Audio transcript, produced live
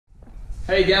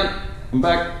Hey again, I'm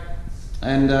back,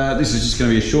 and this is just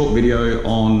going to be a short video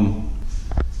on,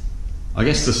 I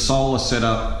guess, the solar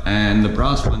setup and the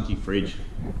brass monkey fridge.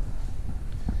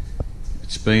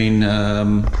 It's been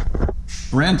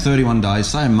around 31 days,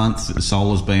 say a month, that the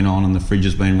solar's been on and the fridge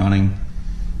has been running,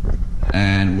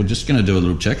 and we're just going to do a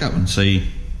little checkup and see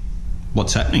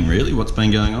what's happening, really, what's been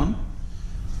going on.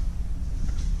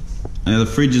 Now the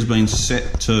fridge has been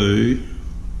set to,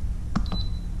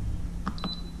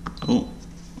 oh,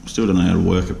 still don't know how to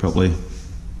work it properly.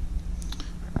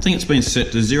 I think it's been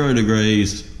set to 0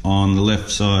 degrees on the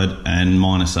left side and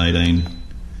 -18.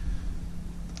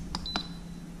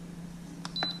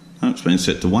 Oh, it's been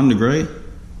set to 1 degree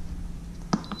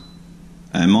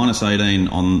and -18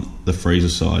 on the freezer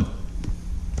side.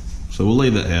 So we'll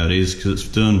leave that how it is because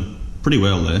it's doing pretty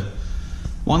well there.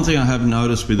 One thing I have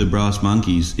noticed with the brass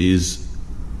monkeys is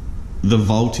the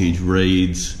voltage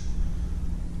reads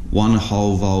 1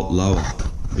 whole volt lower,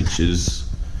 which is,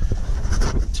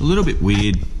 it's a little bit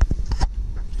weird. You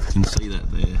can see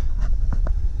that there.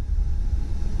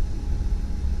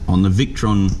 On the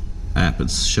Victron app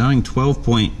it's showing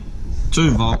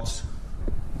 12.2 volts,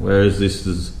 whereas this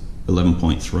is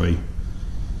 11.3,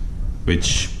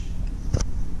 which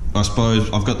I suppose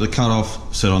I've got the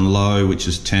cutoff set on low, which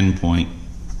is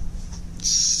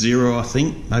 10.0, I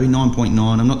think, maybe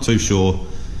 9.9, I'm not too sure,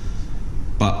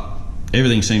 but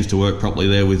everything seems to work properly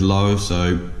there with low,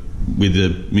 so with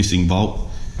the missing volt.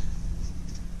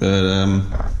 But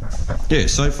yeah,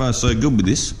 so far so good with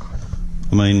this.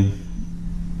 I mean,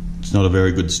 it's not a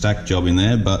very good stack job in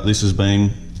there, but this has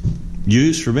been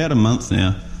used for about a month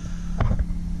now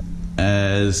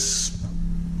as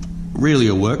really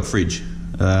a work fridge.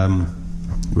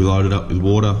 We load it up with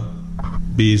water,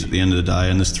 beers at the end of the day,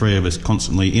 and there's 3 of us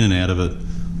constantly in and out of it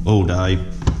all day.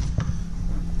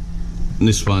 And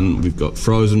this one we've got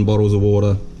frozen bottles of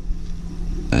water,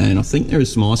 and I think there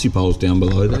is some icy poles down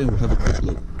below there. We'll have a quick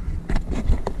look.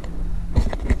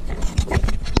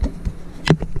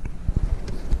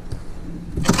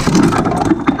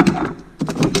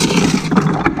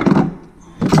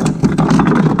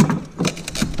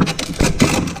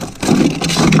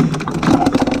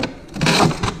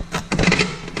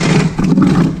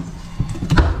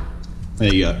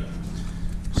 There you go.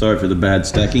 Sorry for the bad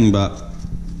stacking, but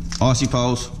icy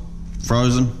poles,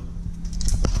 frozen.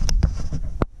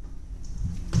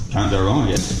 Can't go wrong, I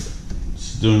guess.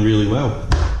 It's doing really well.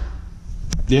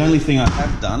 The only thing I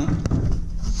have done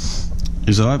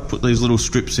is I've put these little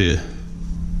strips here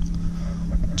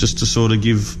just to sort of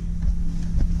give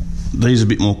these a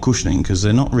bit more cushioning, because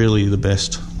they're not really the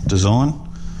best design.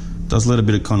 It does let a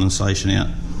bit of condensation out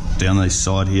down this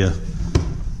side here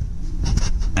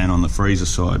and on the freezer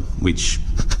side, which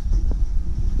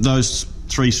those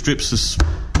 3 strips has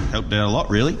helped out a lot,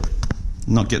 really,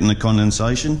 not getting the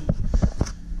condensation.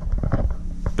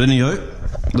 But anyway,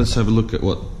 let's have a look at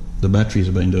what the batteries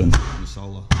have been doing in the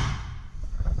solar.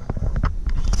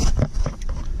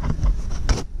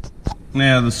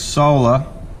 Now the solar,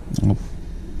 I'll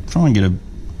try and get an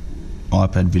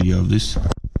iPad video of this,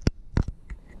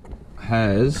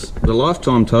 has the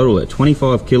lifetime total at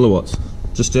 25 kilowatts,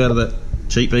 just out of that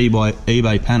cheap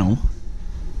eBay panel.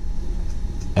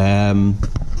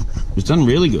 It's done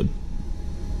really good.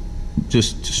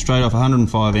 Just straight off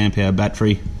 105 amp hour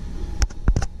battery.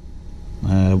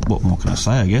 What more can I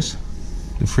say, I guess?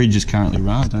 The fridge is currently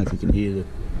running. I don't know if you can hear the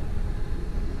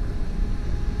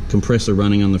compressor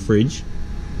running on the fridge,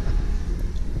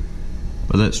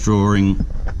 but that's drawing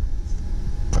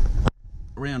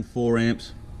around 4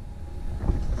 amps.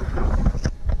 Oh,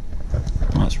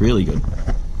 that's really good.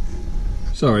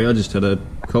 Sorry, I just had a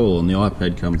call on the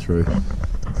iPad come through.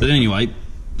 But anyway,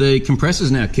 the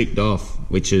compressor's now kicked off,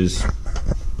 which is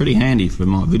pretty handy for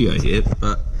my video here,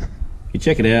 but you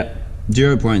check it out,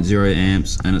 0.0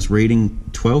 amps, and it's reading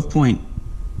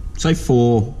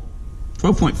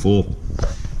 12.4.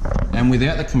 And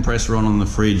without the compressor on the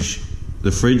fridge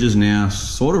is now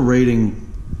sort of reading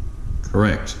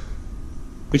correct,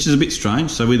 which is a bit strange.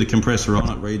 So with the compressor on,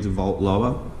 it reads a volt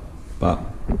lower, but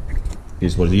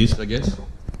here's what it is, I guess.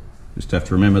 Just have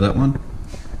to remember that one.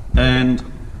 And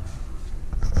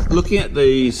looking at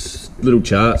these little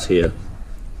charts here,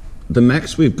 the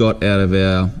max we've got out of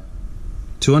our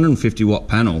 250 watt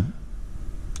panel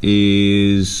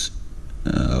is,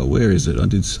 where is it? I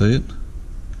did see it.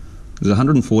 There's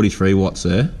 143 watts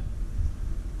there.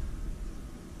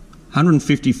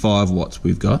 155 watts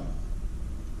we've got,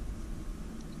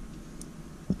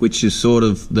 which is sort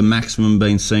of the maximum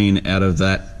being seen out of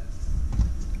that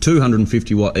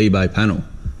 250 watt eBay panel.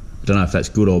 I don't know if that's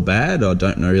good or bad. I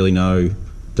don't really know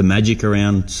the magic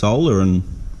around solar and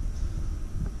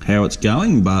how it's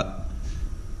going, but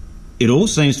it all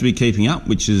seems to be keeping up,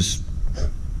 which is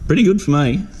pretty good for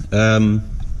me.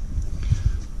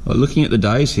 Looking at the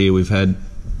days here, we've had,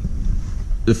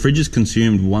 the fridge has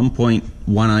consumed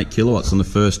 1.18 kilowatts on the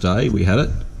first day we had it,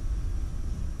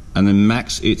 and the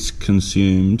max it's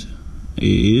consumed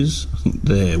is, I think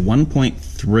there,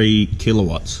 1.3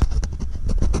 kilowatts,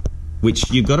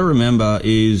 which you've got to remember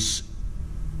is,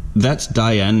 that's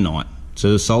day and night.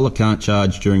 So the solar can't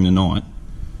charge during the night.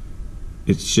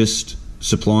 It's just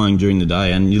supplying during the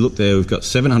day. And you look there, we've got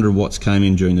 700 watts came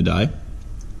in during the day,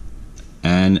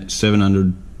 and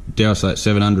 700, dare I say it,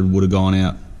 700 would have gone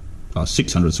out,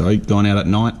 600, sorry, gone out at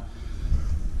night,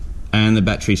 and the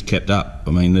batteries kept up.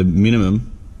 I mean, the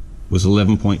minimum was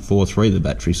 11.43 the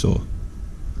battery saw.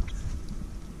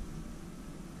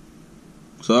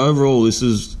 So overall, this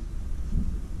is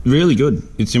really good.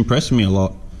 It's impressing me a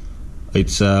lot.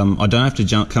 It's I don't have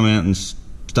to come out and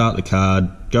start the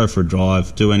car, go for a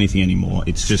drive, do anything anymore.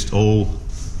 It's just all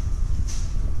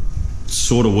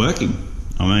sort of working.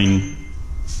 I mean,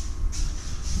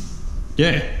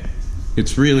 yeah,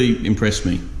 it's really impressed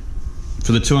me.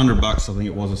 For the 200 bucks, I think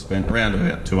it was, I spent around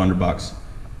about 200 bucks.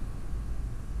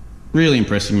 Really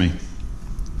impressing me.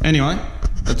 Anyway,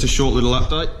 that's a short little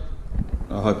update.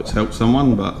 I hope it's helped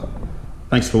someone, but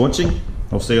thanks for watching.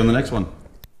 I'll see you on the next one.